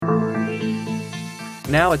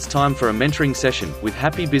Now it's time for a mentoring session with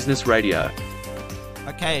Happy Business Radio.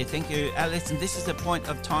 Okay, thank you, Alice. And this is the point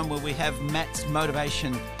of time where we have Matt's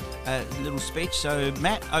motivation little speech. So,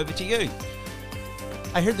 Matt, over to you.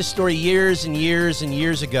 I heard the story years and years and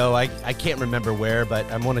years ago. I can't remember where, but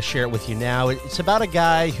I want to share it with you now. It's about a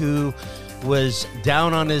guy who was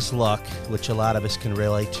down on his luck, which a lot of us can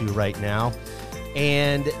relate to right now,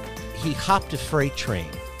 and he hopped a freight train,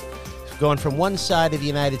 going from one side of the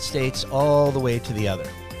United States all the way to the other.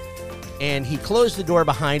 And he closed the door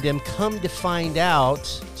behind him, come to find out,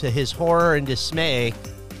 to his horror and dismay,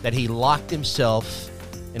 that he locked himself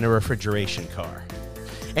in a refrigeration car.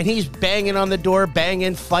 And he's banging on the door,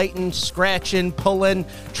 banging, fighting, scratching, pulling,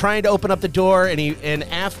 trying to open up the door. And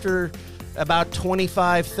after about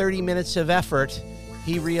 25, 30 minutes of effort,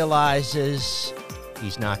 he realizes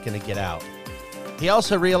he's not going to get out. He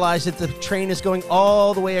also realized that the train is going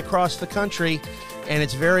all the way across the country, and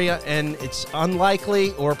it's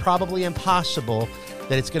unlikely or probably impossible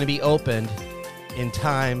that it's going to be opened in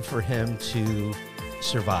time for him to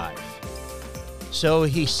survive. So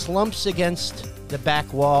he slumps against the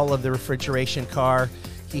back wall of the refrigeration car.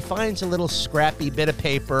 He finds a little scrappy bit of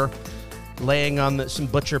paper laying on some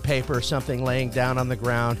butcher paper or something laying down on the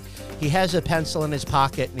ground. He has a pencil in his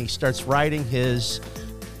pocket, and he starts writing his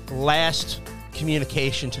last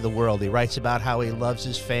communication to the world. He writes about how he loves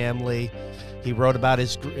his family. He wrote about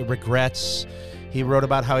his regrets. He wrote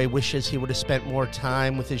about how he wishes he would have spent more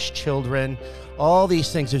time with his children. All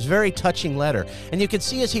these things. It was a very touching letter. And you could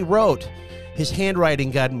see as he wrote, his handwriting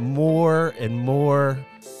got more and more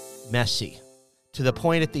messy, to the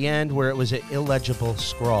point at the end where it was an illegible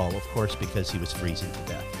scrawl, of course, because he was freezing to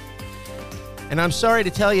death. And I'm sorry to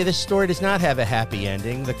tell you, this story does not have a happy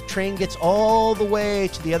ending. The train gets all the way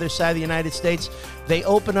to the other side of the United States. They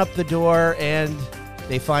open up the door, and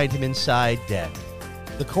they find him inside dead.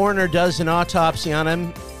 The coroner does an autopsy on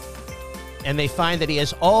him, and they find that he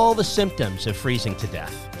has all the symptoms of freezing to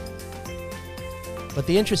death. But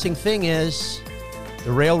the interesting thing is,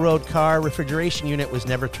 the railroad car refrigeration unit was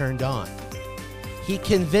never turned on. He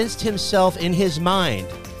convinced himself in his mind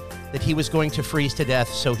that he was going to freeze to death,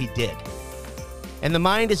 so he did. And the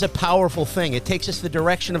mind is a powerful thing. It takes us the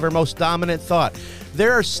direction of our most dominant thought.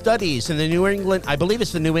 There are studies in the New England, I believe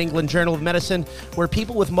it's the New England Journal of Medicine, where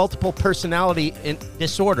people with multiple personality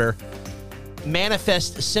disorder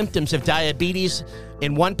manifest symptoms of diabetes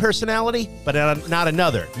in one personality, but not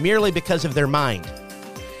another, merely because of their mind.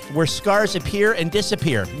 Where scars appear and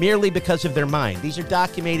disappear, merely because of their mind. These are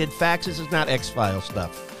documented facts. This is not X-File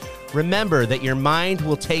stuff. Remember that your mind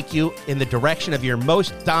will take you in the direction of your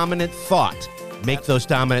most dominant thought. Make those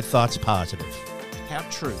dominant thoughts positive. How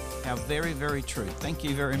true. How very, very true. Thank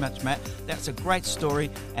you very much, Matt. That's a great story,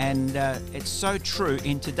 and it's so true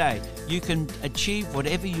in today. You can achieve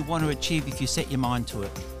whatever you want to achieve if you set your mind to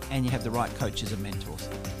it, and you have the right coaches and mentors.